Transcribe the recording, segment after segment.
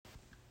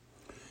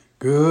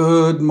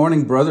Good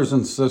morning, brothers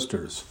and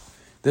sisters.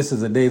 This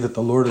is a day that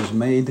the Lord has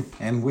made,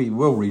 and we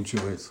will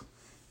rejoice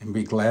and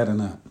be glad in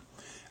it.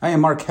 I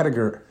am Mark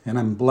Hediger, and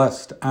I'm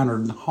blessed, honored,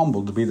 and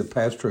humbled to be the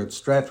pastor at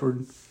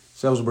Stratford,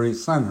 Salisbury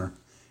Center,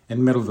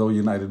 and Middleville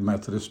United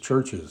Methodist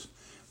Churches,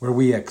 where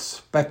we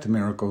expect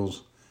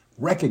miracles,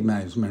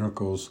 recognize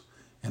miracles,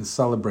 and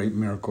celebrate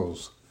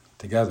miracles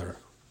together.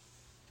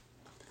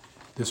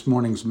 This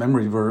morning's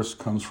memory verse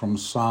comes from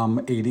Psalm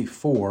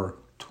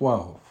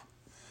 84:12.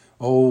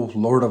 O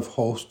Lord of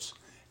hosts,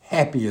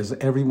 happy is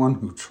everyone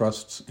who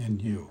trusts in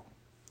you.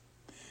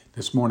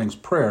 This morning's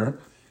prayer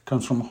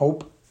comes from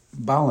Hope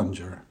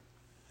Bollinger.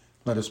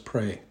 Let us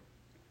pray.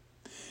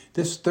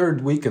 This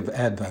third week of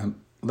Advent,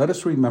 let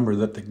us remember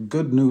that the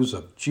good news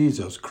of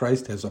Jesus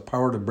Christ has the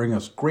power to bring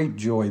us great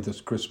joy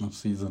this Christmas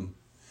season.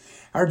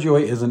 Our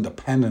joy isn't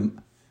dependent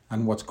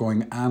on what's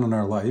going on in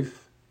our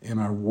life, in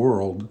our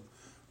world,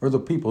 or the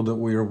people that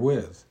we are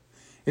with.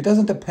 It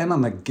doesn't depend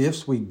on the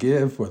gifts we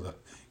give or the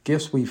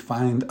gifts we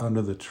find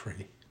under the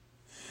tree.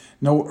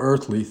 No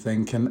earthly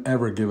thing can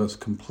ever give us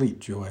complete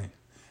joy.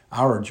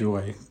 Our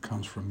joy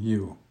comes from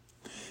you.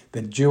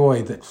 The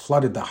joy that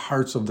flooded the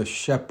hearts of the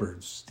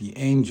shepherds, the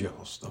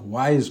angels, the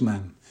wise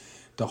men,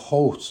 the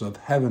hosts of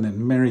heaven and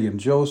Mary and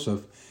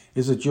Joseph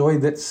is a joy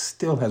that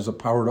still has the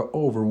power to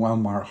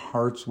overwhelm our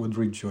hearts with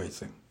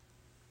rejoicing.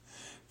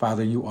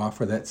 Father, you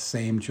offer that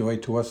same joy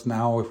to us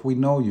now if we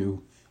know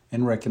you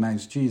and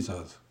recognize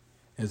Jesus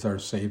as our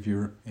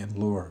Savior and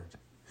Lord.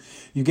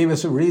 You gave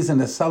us a reason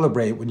to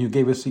celebrate when you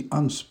gave us the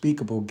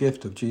unspeakable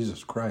gift of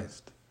Jesus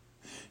Christ.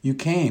 You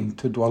came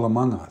to dwell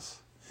among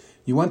us.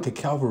 You went to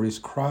Calvary's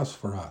cross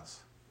for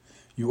us.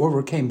 You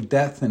overcame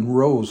death and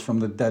rose from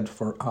the dead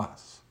for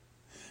us.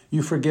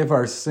 You forgive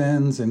our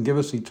sins and give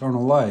us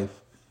eternal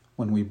life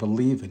when we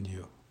believe in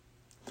you.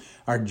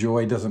 Our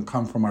joy doesn't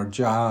come from our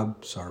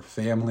jobs, our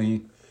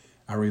family,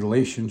 our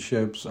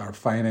relationships, our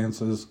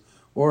finances,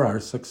 or our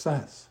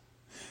success.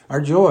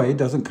 Our joy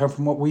doesn't come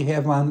from what we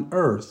have on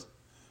earth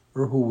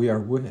or who we are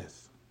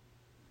with.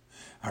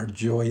 Our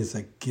joy is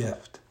a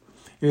gift.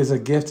 It is a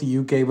gift that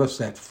you gave us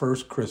that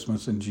first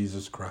Christmas in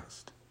Jesus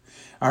Christ.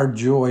 Our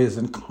joy is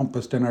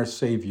encompassed in our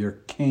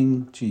Savior,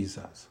 King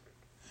Jesus.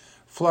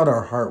 Flood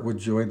our heart with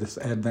joy this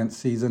Advent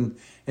season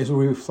as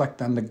we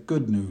reflect on the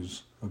good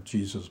news of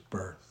Jesus'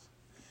 birth.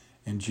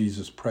 In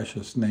Jesus'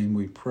 precious name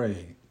we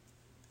pray.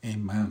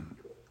 Amen.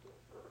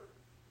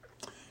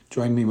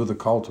 Join me with a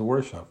call to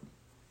worship.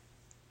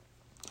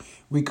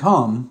 We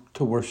come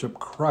to worship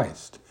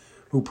Christ,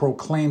 who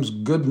proclaims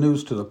good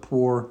news to the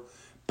poor,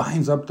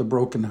 binds up the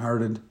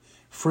brokenhearted,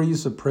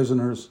 frees the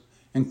prisoners,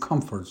 and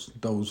comforts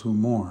those who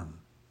mourn.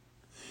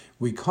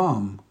 We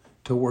come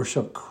to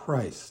worship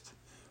Christ,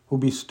 who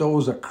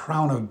bestows a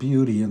crown of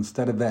beauty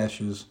instead of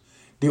ashes,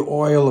 the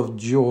oil of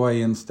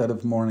joy instead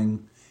of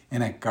mourning,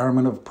 and a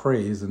garment of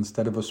praise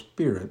instead of a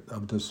spirit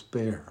of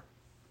despair.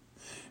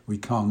 We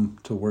come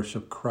to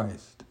worship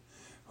Christ,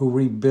 who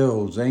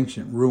rebuilds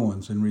ancient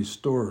ruins and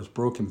restores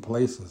broken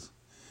places.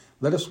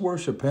 Let us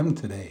worship him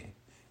today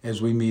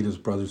as we meet as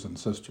brothers and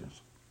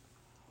sisters.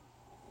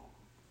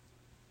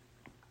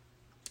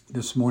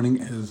 This morning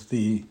is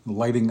the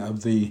lighting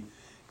of the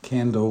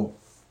candle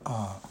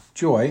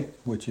Joy,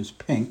 which is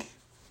pink.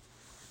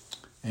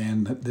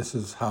 And this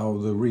is how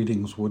the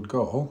readings would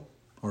go,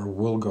 or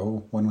will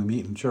go, when we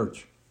meet in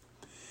church.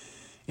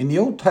 In the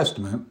Old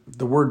Testament,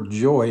 the word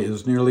joy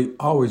is nearly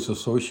always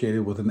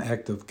associated with an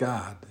act of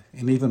God,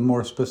 and even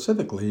more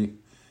specifically,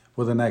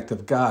 with an act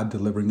of God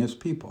delivering his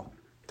people.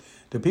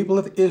 The people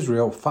of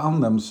Israel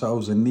found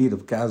themselves in need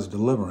of God's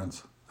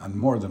deliverance on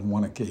more than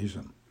one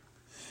occasion.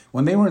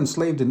 When they were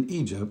enslaved in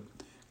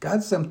Egypt,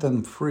 God sent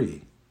them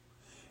free.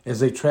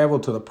 As they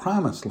traveled to the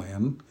Promised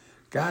Land,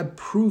 God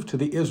proved to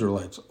the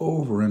Israelites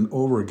over and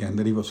over again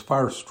that he was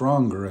far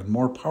stronger and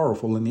more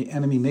powerful than the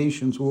enemy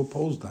nations who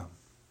opposed them.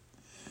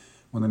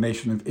 When the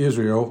nation of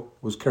Israel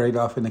was carried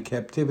off into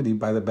captivity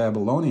by the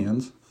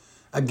Babylonians,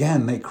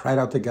 again they cried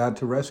out to God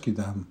to rescue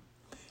them,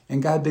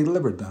 and God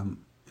delivered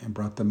them and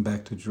brought them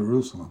back to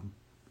Jerusalem.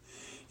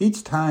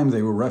 Each time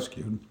they were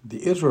rescued,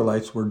 the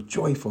Israelites were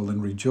joyful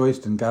and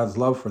rejoiced in God's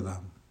love for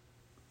them.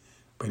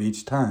 But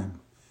each time,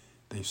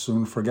 they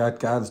soon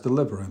forgot God's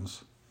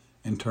deliverance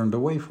and turned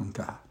away from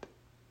God.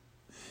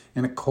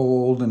 In a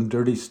cold and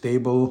dirty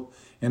stable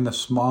in the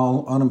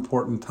small,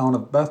 unimportant town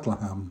of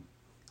Bethlehem,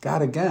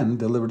 God again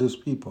delivered his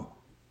people.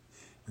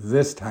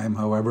 This time,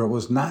 however, it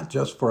was not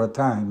just for a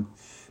time,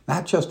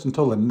 not just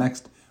until the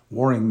next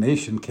warring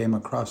nation came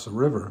across the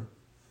river.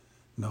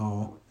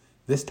 No,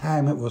 this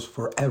time it was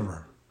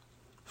forever,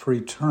 for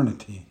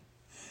eternity.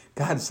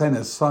 God sent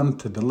his Son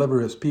to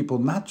deliver his people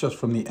not just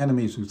from the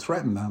enemies who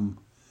threatened them,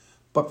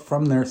 but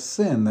from their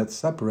sin that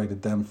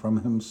separated them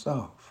from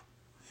himself.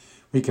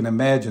 We can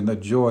imagine the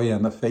joy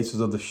on the faces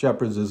of the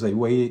shepherds as they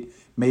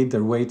made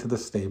their way to the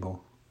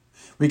stable.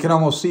 We can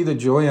almost see the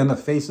joy on the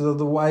faces of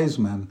the wise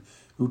men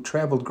who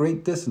traveled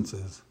great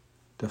distances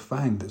to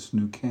find this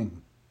new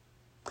king.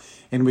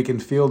 And we can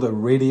feel the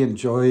radiant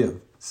joy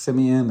of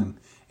Simeon and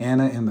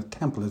Anna in the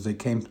temple as they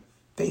came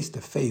face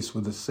to face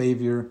with the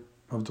Savior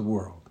of the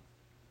world.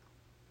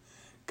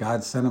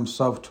 God sent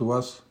himself to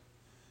us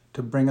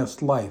to bring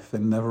us life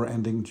and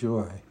never-ending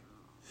joy.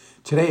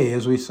 Today,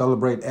 as we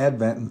celebrate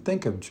Advent and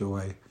think of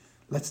joy,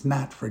 let's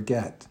not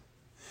forget.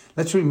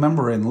 Let's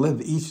remember and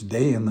live each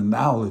day in the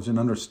knowledge and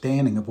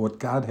understanding of what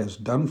God has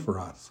done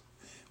for us.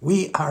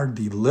 We are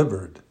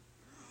delivered.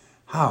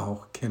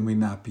 How can we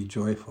not be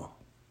joyful?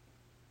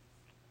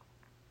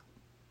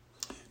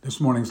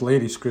 This morning's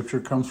Lady Scripture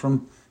comes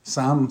from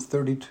Psalm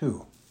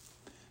 32.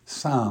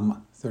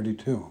 Psalm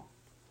 32.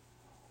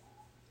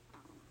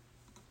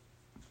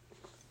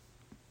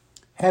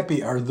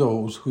 Happy are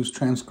those whose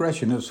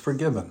transgression is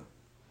forgiven,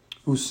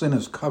 whose sin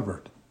is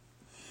covered.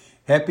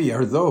 Happy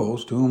are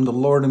those to whom the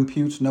Lord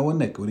imputes no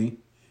iniquity,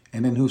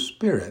 and in whose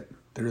spirit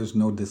there is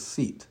no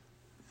deceit.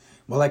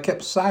 While I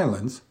kept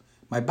silence,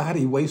 my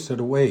body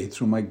wasted away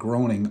through my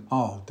groaning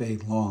all day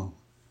long.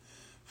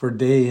 For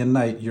day and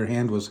night your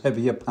hand was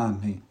heavy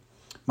upon me.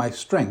 My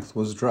strength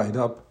was dried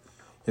up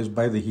as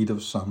by the heat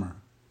of summer.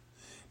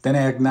 Then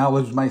I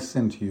acknowledged my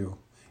sin to you,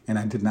 and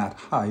I did not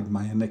hide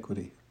my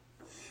iniquity.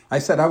 I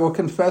said, I will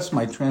confess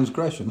my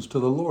transgressions to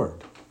the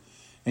Lord,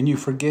 and you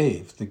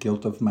forgave the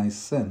guilt of my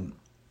sin.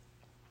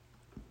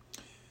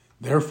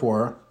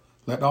 Therefore,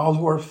 let all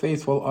who are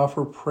faithful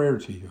offer prayer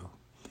to you.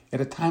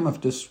 At a time of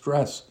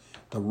distress,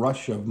 the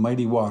rush of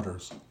mighty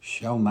waters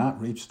shall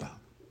not reach them.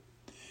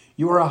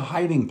 You are a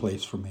hiding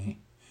place for me.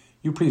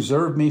 You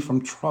preserve me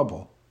from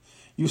trouble.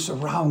 You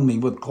surround me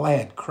with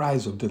glad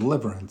cries of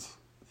deliverance.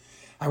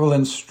 I will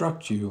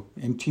instruct you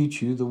and teach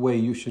you the way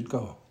you should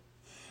go.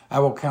 I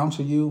will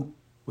counsel you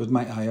with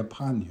my eye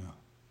upon you.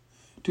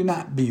 Do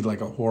not be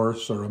like a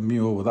horse or a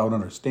mule without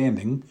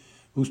understanding,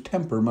 whose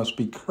temper must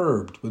be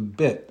curbed with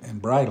bit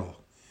and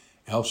bridle,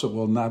 else it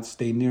will not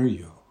stay near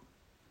you.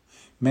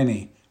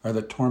 Many are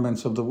the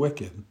torments of the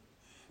wicked,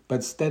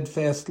 but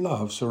steadfast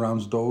love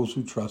surrounds those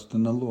who trust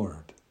in the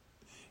Lord.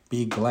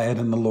 Be glad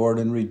in the Lord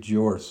and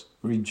rejoice.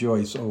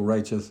 Rejoice, O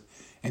righteous,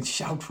 and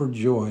shout for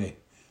joy,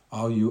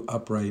 all you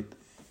upright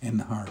in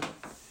heart.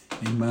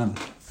 Amen.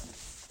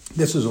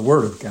 This is a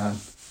word of God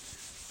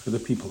for the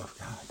people of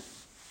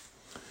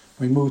God.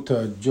 We move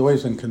to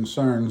joys and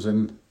concerns,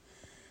 and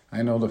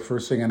I know the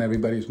first thing on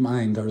everybody's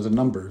mind are the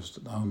numbers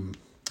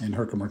in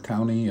Herkimer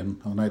County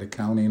and Oneida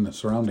County and the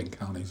surrounding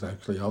counties,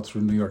 actually, all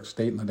through New York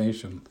State and the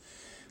nation,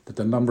 that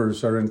the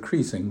numbers are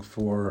increasing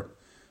for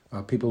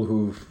people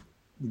who've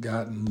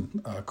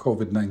gotten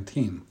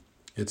COVID-19.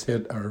 It's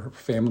hit our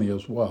family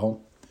as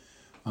well.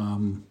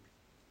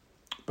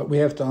 But we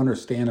have to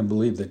understand and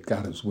believe that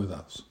God is with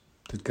us,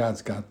 that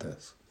God's got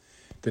this,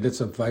 that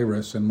it's a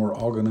virus and we're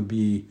all going to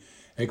be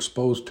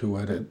exposed to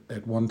it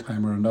at one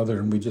time or another,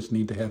 and we just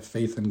need to have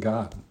faith in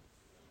God.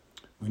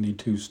 We need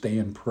to stay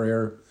in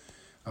prayer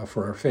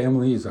for our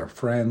families, our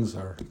friends,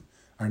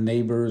 our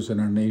neighbors,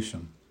 and our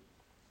nation,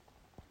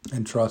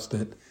 and trust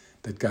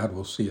that God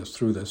will see us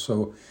through this.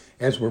 So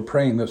as we're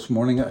praying this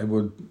morning, I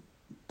would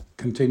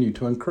continue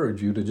to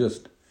encourage you to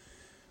just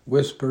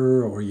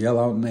whisper or yell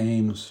out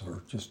names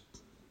or just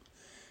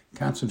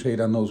concentrate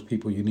on those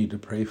people you need to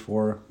pray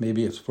for.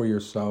 Maybe it's for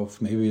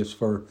yourself. Maybe it's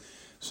for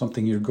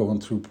something you're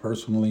going through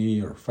personally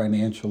or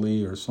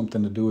financially or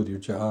something to do with your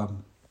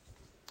job.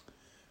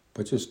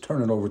 But just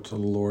turn it over to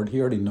the Lord. He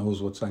already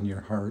knows what's on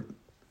your heart,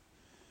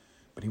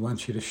 but he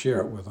wants you to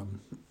share it with him.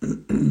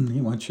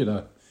 He wants you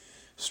to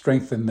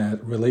strengthen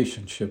that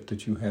relationship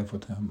that you have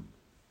with him.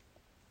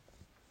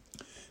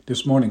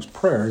 This morning's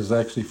prayer is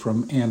actually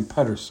from Ann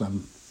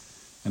Pedersen,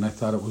 and I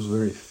thought it was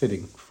very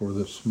fitting for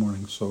this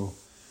morning. So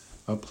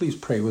please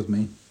pray with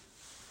me.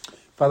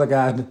 Father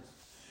God,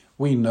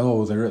 we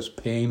know there is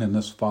pain in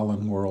this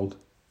fallen world.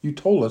 You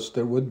told us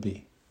there would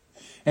be.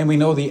 And we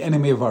know the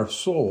enemy of our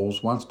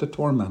souls wants to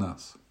torment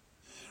us.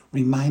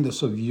 Remind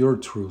us of your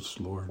truths,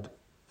 Lord.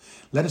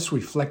 Let us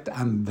reflect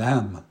on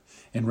them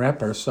and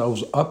wrap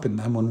ourselves up in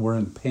them when we're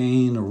in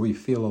pain or we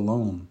feel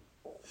alone.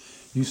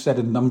 You said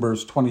in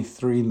Numbers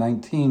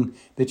 23:19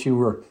 that you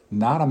were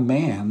not a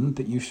man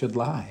that you should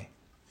lie.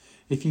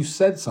 If you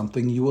said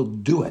something, you will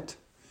do it.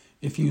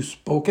 If you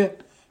spoke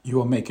it, you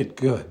will make it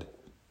good.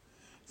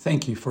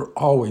 Thank you for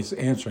always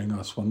answering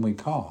us when we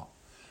call.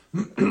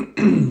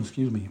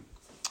 Excuse me.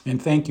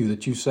 And thank you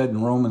that you said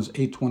in Romans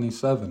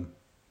 8:27,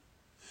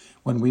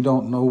 when we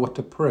don't know what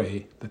to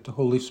pray, that the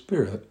Holy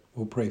Spirit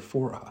will pray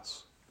for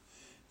us.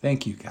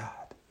 Thank you,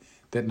 God,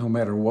 that no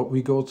matter what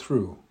we go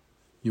through,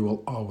 you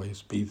will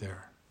always be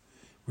there.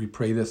 We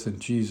pray this in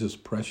Jesus'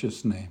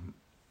 precious name.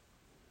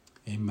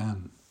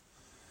 Amen.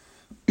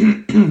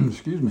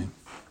 Excuse me.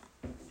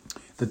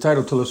 The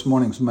title to this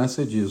morning's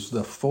message is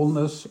The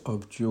Fullness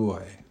of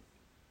Joy.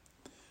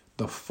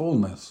 The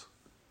Fullness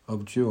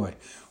of Joy.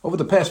 Over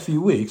the past few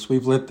weeks,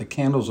 we've lit the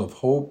candles of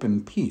hope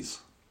and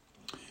peace.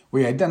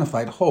 We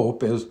identified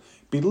hope as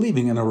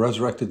believing in a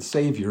resurrected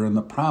Savior and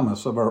the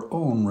promise of our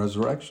own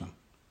resurrection.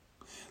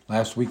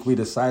 Last week, we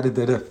decided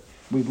that if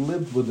we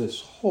lived with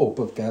this hope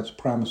of God's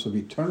promise of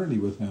eternity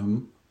with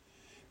him,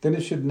 then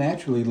it should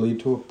naturally lead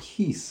to a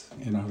peace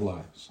in our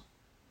lives.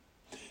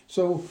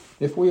 So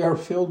if we are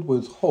filled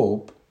with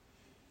hope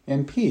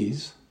and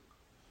peace,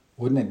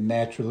 Wouldn't it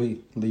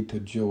naturally lead to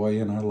joy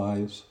in our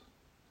lives?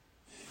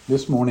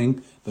 This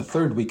morning, the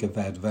third week of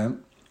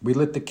Advent, we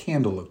lit the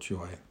candle of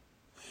joy.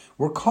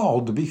 We're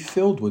called to be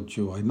filled with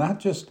joy, not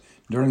just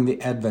during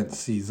the Advent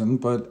season,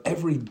 but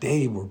every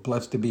day we're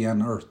blessed to be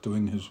on earth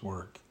doing His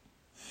work.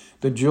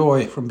 The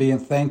joy from being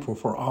thankful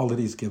for all that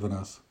He's given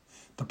us,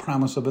 the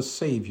promise of a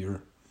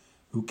Savior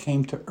who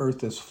came to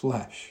earth as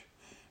flesh,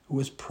 who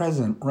is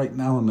present right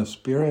now in the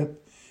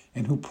Spirit,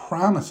 and who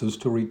promises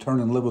to return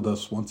and live with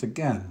us once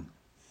again,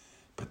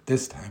 but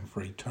this time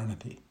for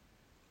eternity.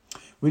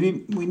 We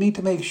need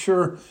to make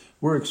sure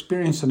we're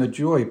experiencing a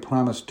joy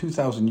promised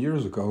 2,000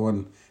 years ago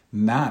and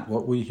not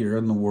what we hear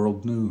in the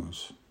world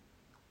news.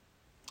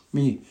 Let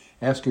me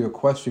ask you a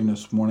question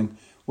this morning.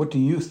 What do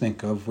you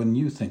think of when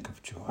you think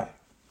of joy?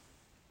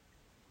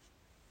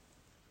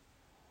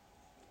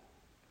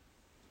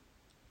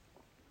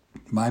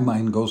 My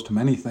mind goes to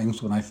many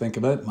things when I think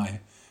of it. My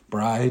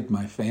bride,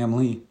 my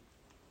family,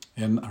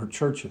 and our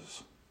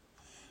churches.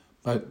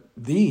 But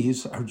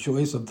these are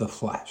joys of the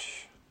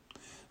flesh.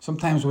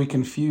 Sometimes we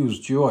confuse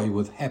joy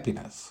with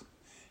happiness.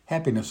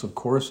 Happiness, of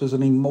course, is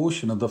an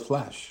emotion of the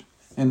flesh.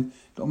 And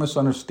don't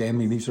misunderstand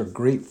me, these are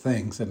great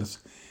things, and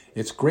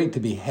it's great to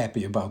be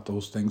happy about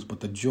those things, but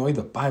the joy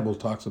the Bible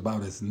talks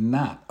about is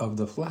not of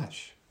the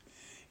flesh.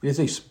 It is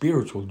a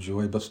spiritual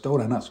joy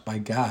bestowed on us by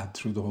God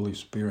through the Holy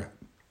Spirit.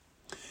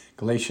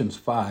 Galatians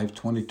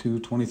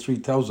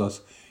 5:22-23 tells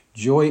us,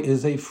 joy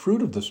is a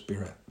fruit of the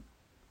Spirit.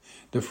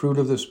 The fruit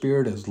of the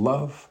Spirit is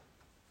love,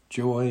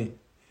 joy,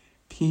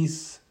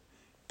 peace,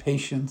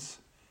 patience,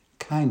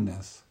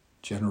 kindness,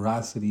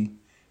 generosity,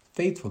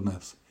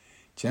 faithfulness,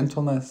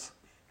 gentleness,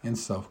 and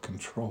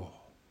self-control.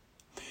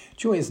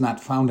 Joy is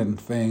not found in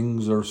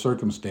things or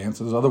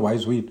circumstances.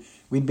 Otherwise, we'd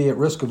be at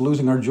risk of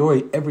losing our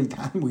joy every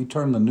time we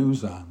turn the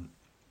news on.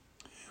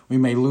 We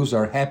may lose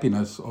our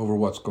happiness over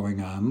what's going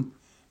on,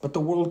 but the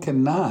world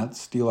cannot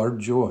steal our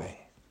joy.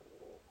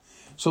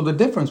 So the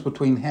difference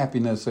between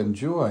happiness and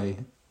joy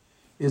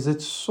is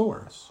its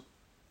source.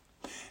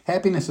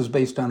 Happiness is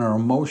based on our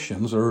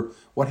emotions or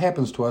what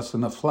happens to us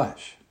in the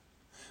flesh.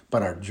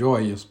 But our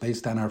joy is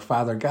based on our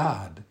Father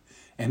God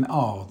and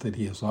all that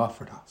He has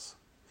offered us.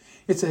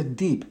 It's a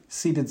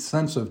deep-seated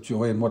sense of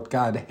joy in what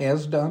God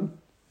has done,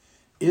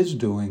 is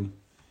doing,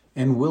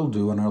 and will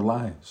do in our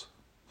lives.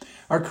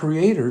 Our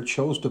Creator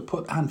chose to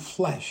put on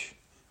flesh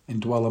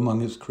and dwell among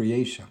His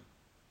creation.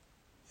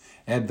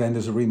 Advent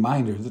is a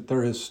reminder that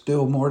there is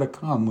still more to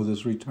come with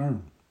His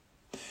return.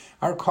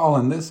 Our call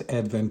in this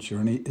Advent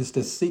journey is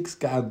to seek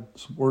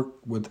God's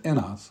work within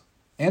us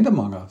and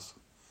among us,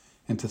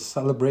 and to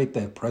celebrate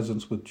that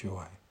presence with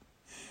joy.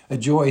 A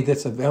joy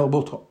that's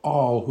available to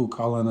all who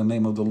call on the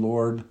name of the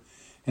Lord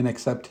and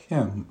accept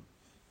Him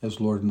as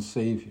Lord and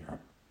Savior.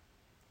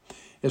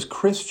 As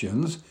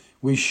Christians,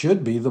 we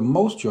should be the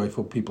most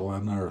joyful people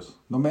on earth,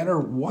 no matter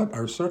what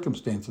our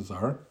circumstances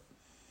are.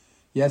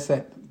 Yes,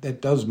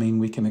 that does mean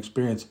we can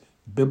experience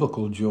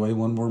biblical joy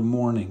when we're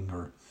mourning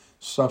or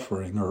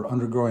suffering or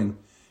undergoing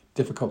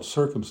difficult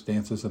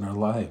circumstances in our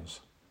lives.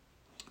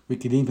 We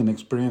could even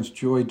experience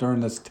joy during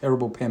this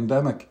terrible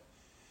pandemic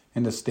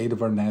and the state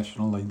of our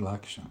national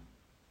election.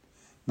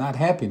 Not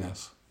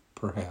happiness,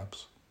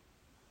 perhaps,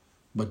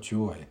 but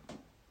joy.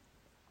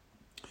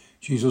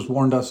 Jesus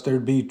warned us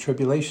there'd be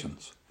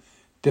tribulations.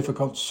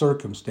 Difficult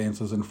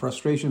circumstances and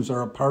frustrations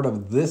are a part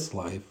of this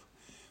life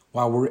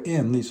while we're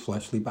in these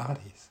fleshly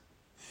bodies.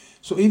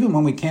 So even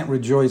when we can't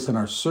rejoice in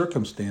our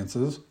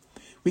circumstances,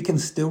 we can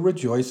still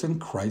rejoice in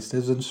Christ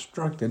as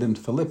instructed in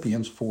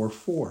Philippians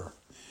 4:4.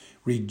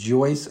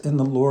 Rejoice in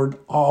the Lord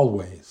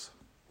always.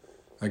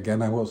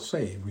 Again, I will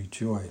say,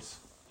 rejoice.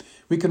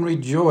 We can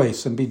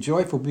rejoice and be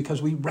joyful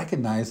because we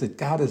recognize that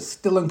God is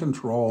still in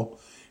control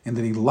and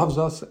that He loves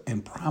us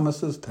and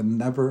promises to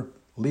never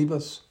leave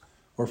us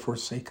or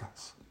forsake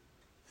us.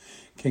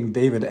 King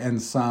David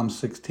ends Psalm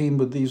 16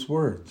 with these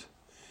words,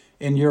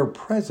 in your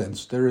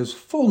presence there is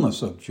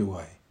fullness of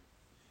joy.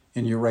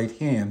 In your right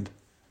hand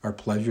are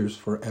pleasures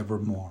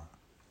forevermore.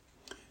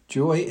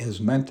 Joy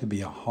is meant to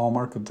be a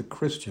hallmark of the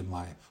Christian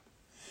life.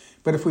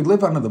 But if we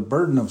live under the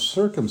burden of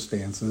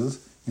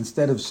circumstances,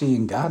 instead of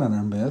seeing God in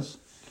our midst,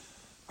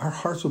 our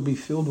hearts will be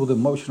filled with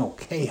emotional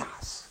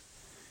chaos,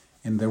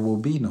 and there will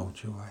be no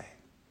joy.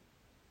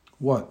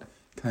 What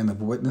kind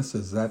of witness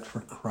is that for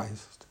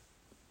Christ?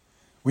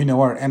 We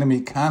know our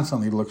enemy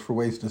constantly looks for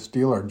ways to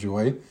steal our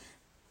joy,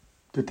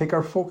 to take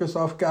our focus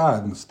off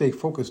God and stay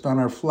focused on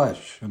our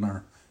flesh and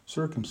our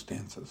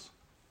circumstances.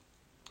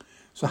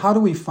 So how do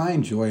we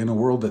find joy in a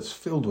world that's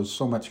filled with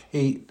so much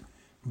hate,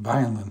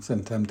 violence,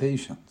 and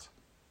temptations?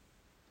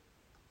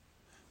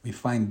 We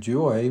find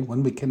joy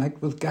when we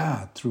connect with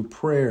God through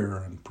prayer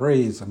and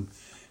praise and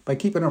by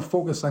keeping our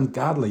focus on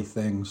godly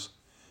things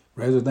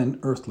rather than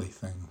earthly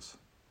things.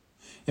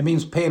 It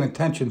means paying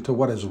attention to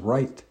what is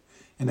right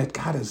and that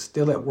God is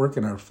still at work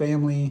in our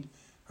family,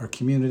 our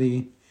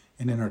community,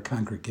 and in our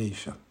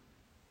congregation.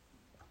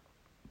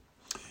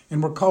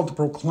 And we're called to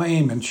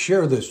proclaim and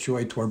share this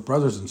joy to our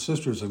brothers and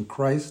sisters in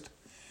Christ,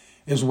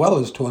 as well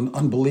as to an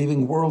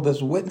unbelieving world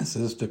as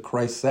witnesses to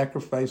Christ's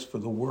sacrifice for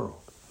the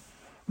world.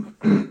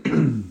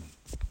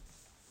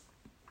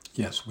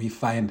 Yes, we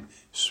find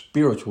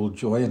spiritual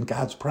joy in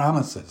God's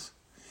promises.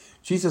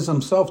 Jesus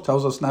himself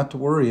tells us not to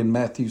worry in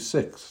Matthew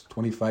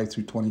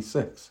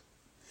 6:25-26.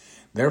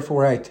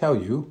 Therefore I tell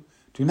you,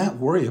 do not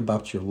worry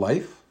about your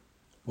life,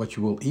 what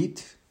you will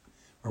eat,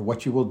 or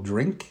what you will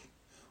drink,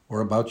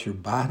 or about your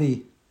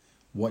body,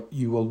 what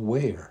you will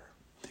wear.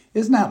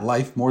 Is not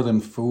life more than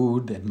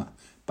food, and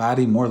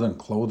body more than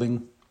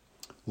clothing?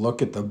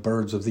 Look at the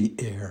birds of the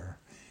air.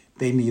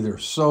 They neither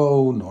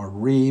sow, nor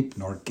reap,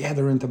 nor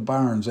gather into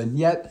barns, and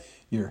yet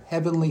your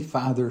heavenly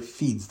Father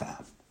feeds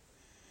them.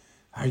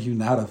 Are you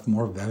not of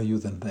more value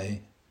than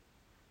they?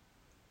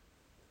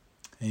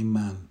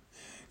 Amen.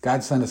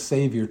 God sent a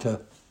Savior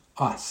to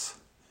us,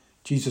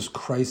 Jesus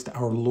Christ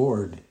our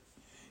Lord.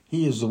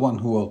 He is the one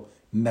who will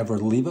never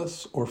leave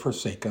us or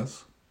forsake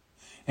us,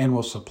 and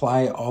will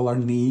supply all our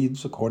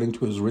needs according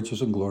to his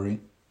riches and glory,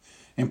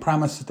 and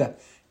promises to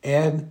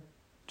add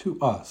to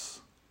us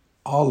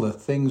all the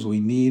things we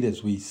need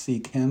as we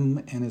seek him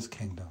and his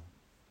kingdom.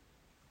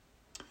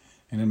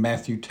 And in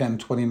Matthew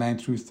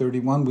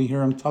 10:29-31, we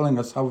hear him telling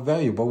us how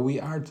valuable we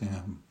are to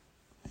him.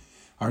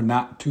 Are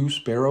not 2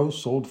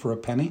 sparrows sold for a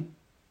penny?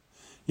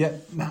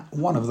 Yet not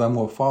one of them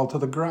will fall to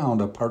the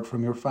ground apart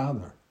from your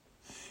Father.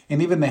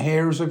 And even the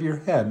hairs of your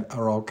head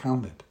are all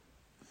counted.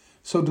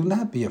 So do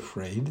not be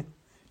afraid.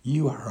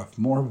 You are of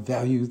more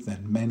value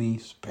than many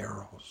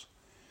sparrows.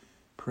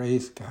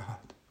 Praise God.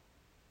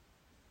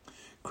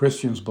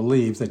 Christians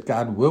believe that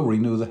God will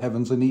renew the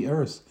heavens and the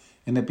earth,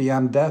 and that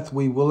beyond death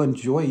we will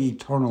enjoy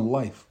eternal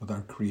life with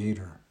our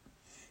Creator.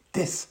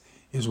 This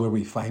is where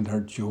we find our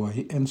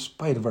joy in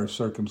spite of our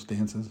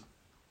circumstances.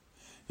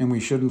 And we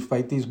shouldn't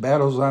fight these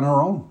battles on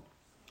our own.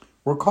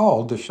 We're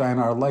called to shine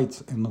our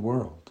lights in the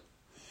world.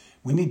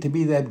 We need to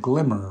be that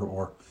glimmer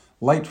or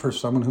light for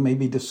someone who may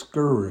be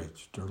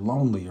discouraged or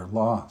lonely or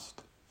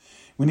lost.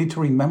 We need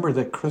to remember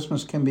that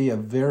Christmas can be a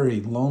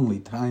very lonely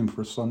time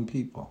for some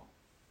people.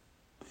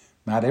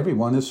 Not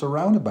everyone is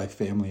surrounded by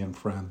family and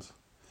friends.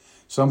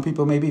 Some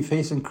people may be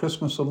facing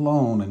Christmas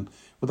alone and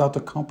without the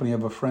company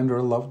of a friend or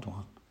a loved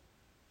one.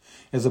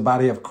 As a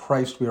body of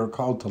Christ, we are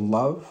called to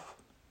love,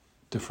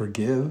 to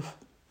forgive,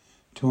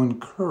 to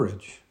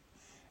encourage,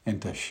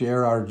 and to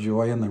share our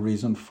joy and the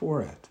reason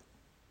for it.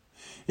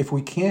 If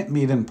we can't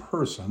meet in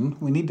person,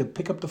 we need to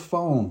pick up the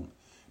phone,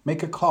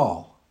 make a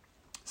call,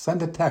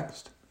 send a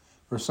text,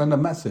 or send a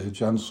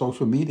message on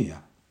social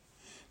media.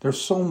 There's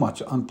so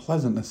much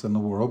unpleasantness in the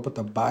world, but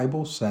the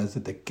Bible says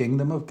that the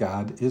kingdom of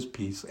God is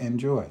peace and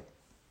joy.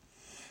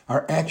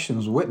 Our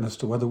actions witness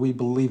to whether we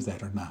believe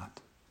that or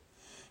not.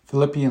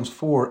 Philippians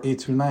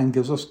 4:8-9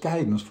 gives us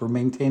guidance for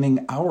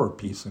maintaining our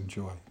peace and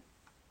joy.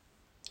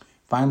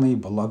 Finally,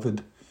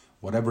 beloved,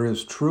 whatever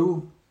is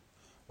true,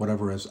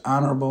 whatever is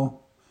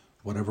honorable,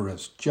 whatever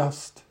is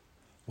just,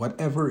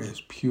 whatever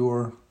is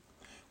pure,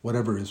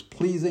 whatever is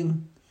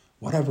pleasing,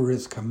 whatever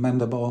is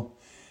commendable,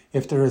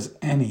 if there is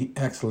any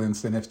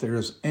excellence and if there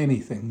is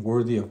anything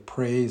worthy of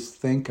praise,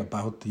 think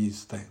about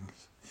these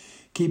things.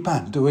 Keep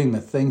on doing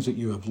the things that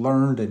you have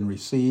learned and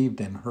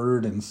received and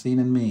heard and seen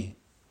in me,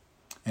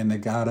 and the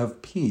God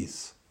of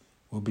peace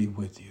will be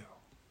with you.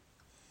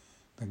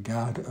 The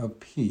God of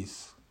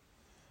peace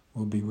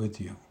will be with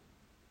you.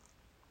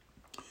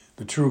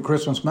 The true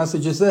Christmas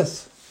message is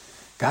this: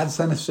 God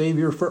sent a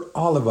Savior for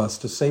all of us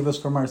to save us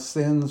from our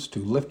sins, to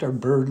lift our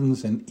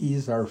burdens and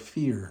ease our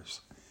fears.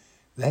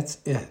 That's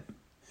it.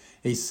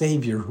 A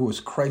Savior who is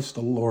Christ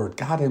the Lord,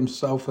 God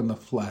himself in the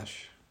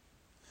flesh.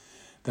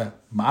 The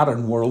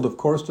modern world, of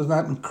course, does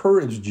not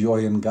encourage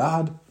joy in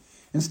God.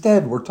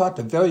 Instead, we're taught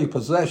to value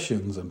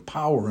possessions and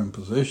power and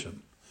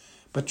position.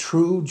 But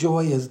true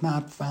joy is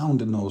not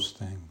found in those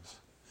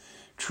things.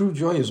 True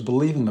joy is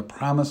believing the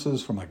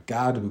promises from a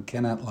God who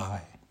cannot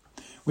lie.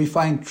 We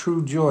find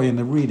true joy in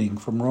the reading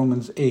from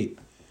Romans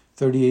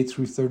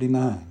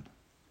 8:38-39.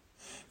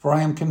 For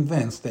I am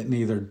convinced that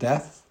neither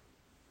death,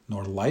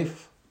 nor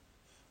life,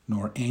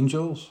 nor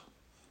angels,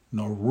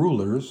 nor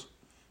rulers,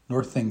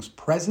 nor things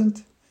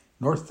present,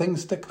 nor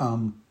things to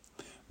come,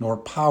 nor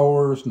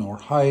powers, nor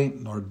height,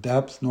 nor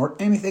depth, nor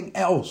anything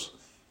else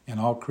in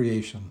all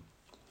creation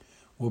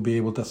will be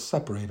able to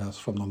separate us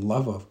from the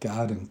love of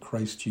God in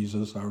Christ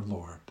Jesus our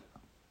Lord.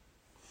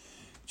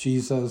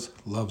 Jesus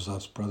loves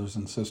us, brothers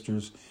and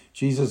sisters.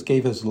 Jesus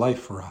gave his life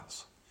for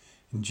us,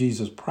 and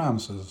Jesus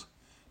promises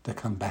to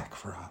come back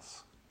for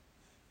us.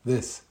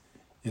 This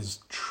is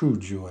true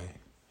joy,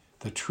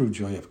 the true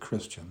joy of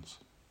Christians.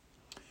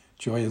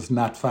 Joy is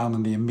not found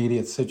in the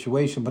immediate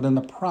situation, but in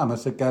the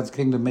promise that God's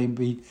kingdom may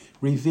be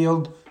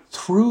revealed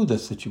through the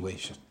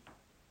situation.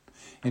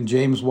 And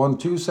James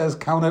 1:2 says,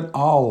 "Count it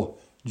all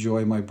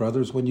joy, my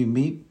brothers, when you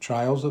meet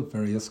trials of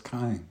various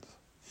kinds."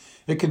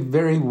 It could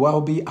very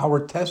well be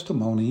our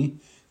testimony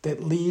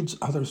that leads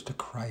others to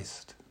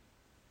Christ.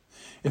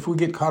 If we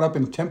get caught up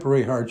in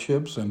temporary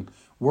hardships and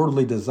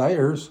worldly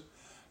desires,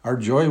 our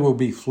joy will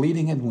be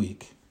fleeting and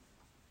weak.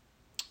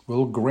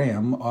 Will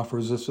Graham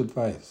offers this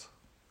advice.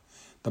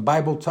 The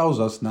Bible tells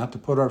us not to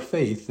put our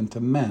faith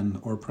into men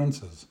or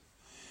princes.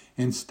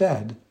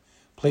 Instead,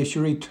 place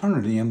your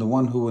eternity in the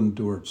one who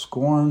endured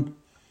scorn,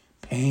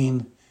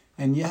 pain,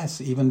 and yes,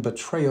 even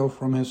betrayal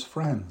from his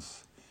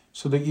friends,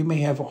 so that you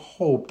may have a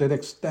hope that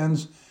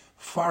extends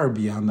far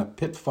beyond the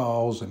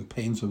pitfalls and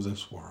pains of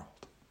this world.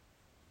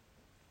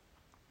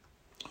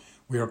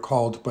 We are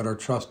called to put our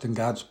trust in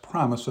God's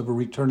promise of a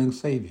returning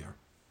Savior.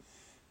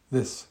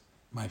 This,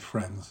 my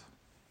friends,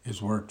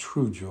 is where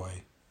true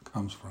joy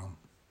comes from.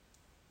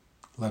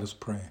 Let us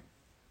pray.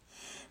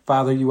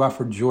 Father, you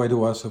offer joy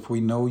to us if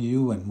we know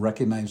you and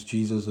recognize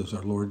Jesus as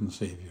our Lord and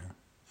Savior.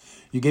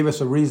 You gave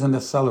us a reason to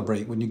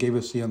celebrate when you gave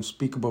us the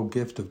unspeakable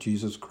gift of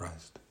Jesus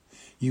Christ.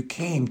 You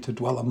came to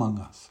dwell among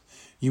us.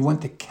 You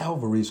went to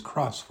Calvary's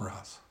cross for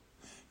us.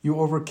 You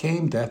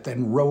overcame death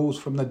and rose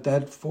from the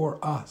dead for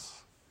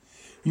us.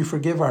 You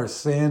forgive our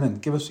sin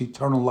and give us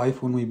eternal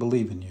life when we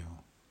believe in you.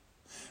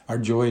 Our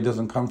joy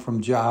doesn't come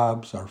from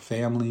jobs, our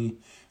family,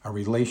 our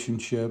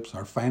relationships,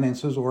 our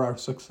finances, or our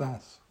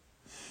success.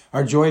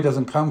 Our joy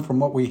doesn't come from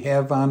what we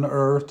have on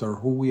earth or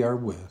who we are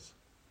with.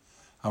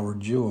 Our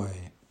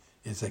joy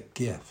is a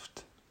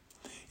gift.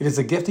 It is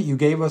a gift that you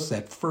gave us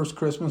at first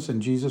Christmas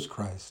in Jesus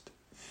Christ.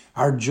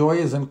 Our joy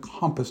is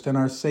encompassed in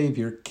our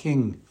Savior,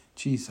 King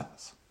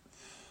Jesus.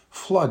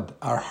 Flood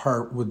our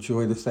heart with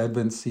joy this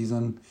Advent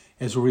season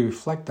as we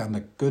reflect on the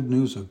good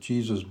news of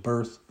Jesus'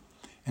 birth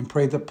and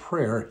pray the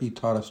prayer he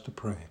taught us to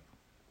pray.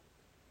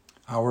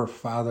 Our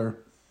Father,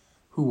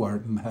 who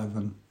art in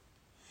heaven,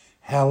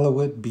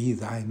 hallowed be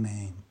thy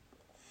name.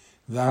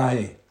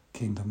 Thy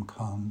kingdom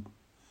come,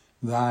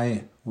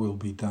 thy will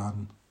be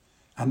done,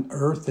 on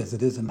earth as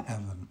it is in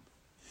heaven.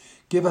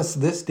 Give us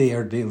this day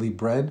our daily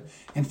bread,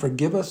 and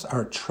forgive us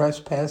our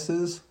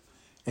trespasses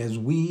as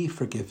we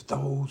forgive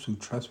those who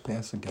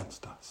trespass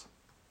against us.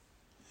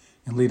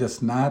 And lead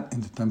us not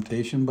into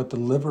temptation, but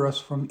deliver us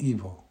from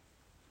evil.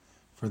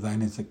 For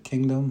thine is the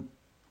kingdom,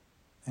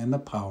 and the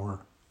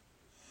power,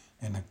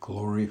 and the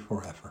glory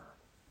forever.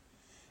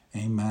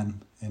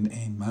 Amen and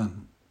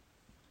amen.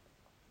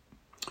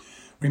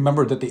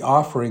 Remember that the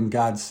offering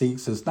God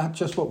seeks is not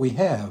just what we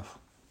have,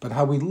 but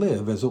how we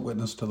live as a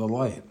witness to the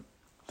light.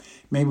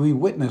 May we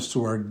witness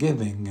through our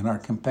giving and our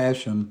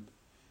compassion,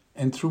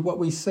 and through what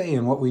we say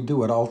and what we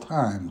do at all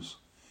times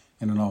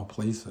and in all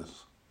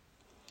places.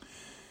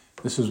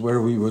 This is where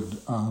we would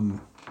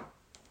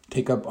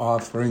take up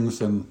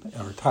offerings and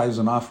our tithes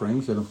and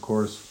offerings, and of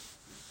course,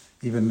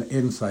 even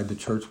inside the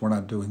church, we're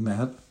not doing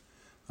that.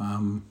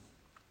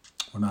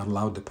 We're not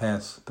allowed to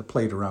pass the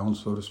plate around,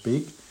 so to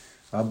speak.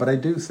 But I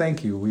do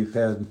thank you. We've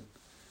had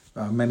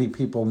many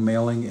people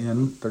mailing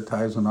in their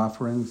tithes and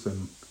offerings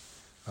and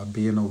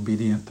being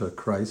obedient to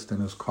Christ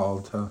and his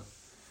call to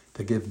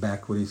give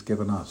back what he's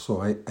given us.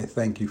 So I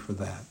thank you for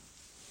that.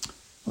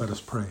 Let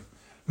us pray.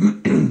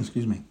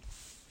 Excuse me.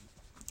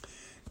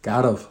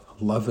 God of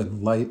love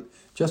and light,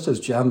 just as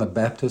John the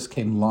Baptist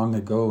came long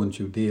ago in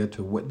Judea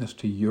to witness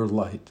to your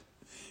light,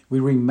 we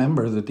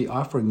remember that the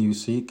offering you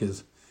seek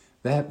is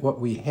that what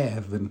we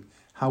have and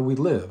how we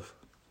live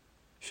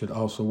should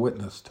also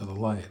witness to the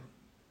light.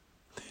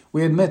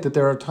 We admit that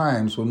there are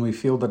times when we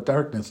feel the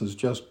darkness is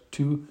just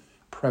too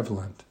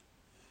prevalent,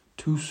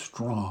 too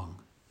strong.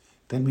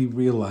 Then we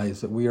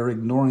realize that we are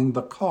ignoring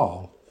the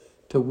call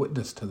to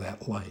witness to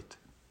that light.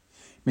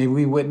 May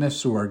we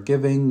witness through our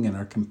giving and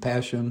our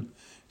compassion,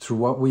 through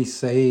what we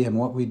say and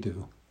what we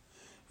do.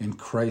 In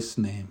Christ's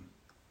name,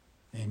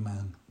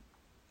 amen.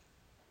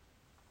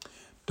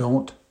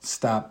 Don't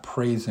stop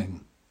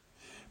praising.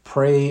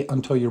 Pray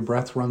until your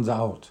breath runs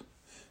out.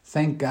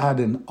 Thank God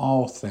in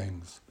all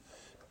things.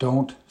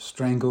 Don't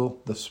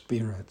strangle the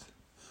Spirit.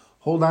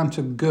 Hold on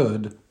to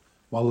good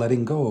while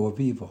letting go of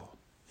evil.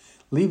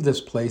 Leave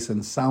this place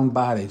in sound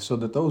body so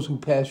that those who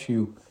pass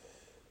you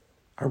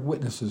are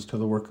witnesses to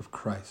the work of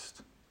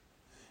Christ.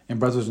 And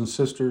brothers and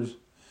sisters,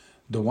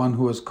 the one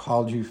who has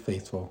called you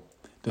faithful,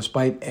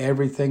 despite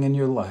everything in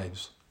your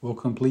lives, will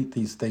complete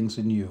these things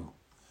in you.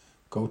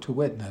 Go to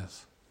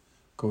witness.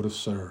 Go to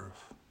serve.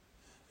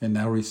 And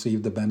now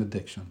receive the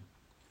benediction.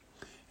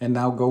 And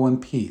now go in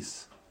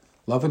peace.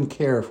 Love and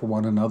care for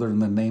one another in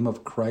the name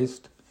of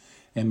Christ.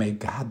 And may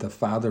God the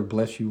Father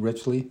bless you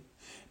richly.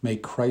 May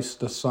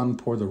Christ the Son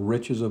pour the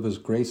riches of his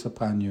grace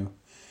upon you.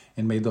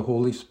 And may the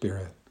Holy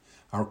Spirit,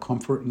 our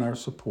comfort and our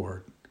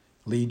support,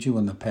 lead you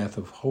in the path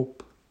of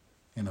hope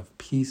and of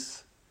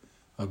peace,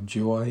 of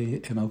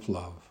joy and of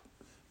love,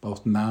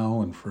 both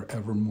now and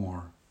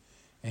forevermore.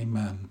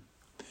 Amen.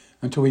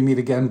 Until we meet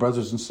again,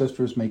 brothers and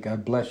sisters, may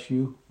God bless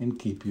you and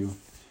keep you.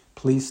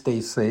 Please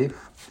stay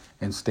safe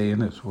and stay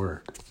in his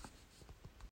word.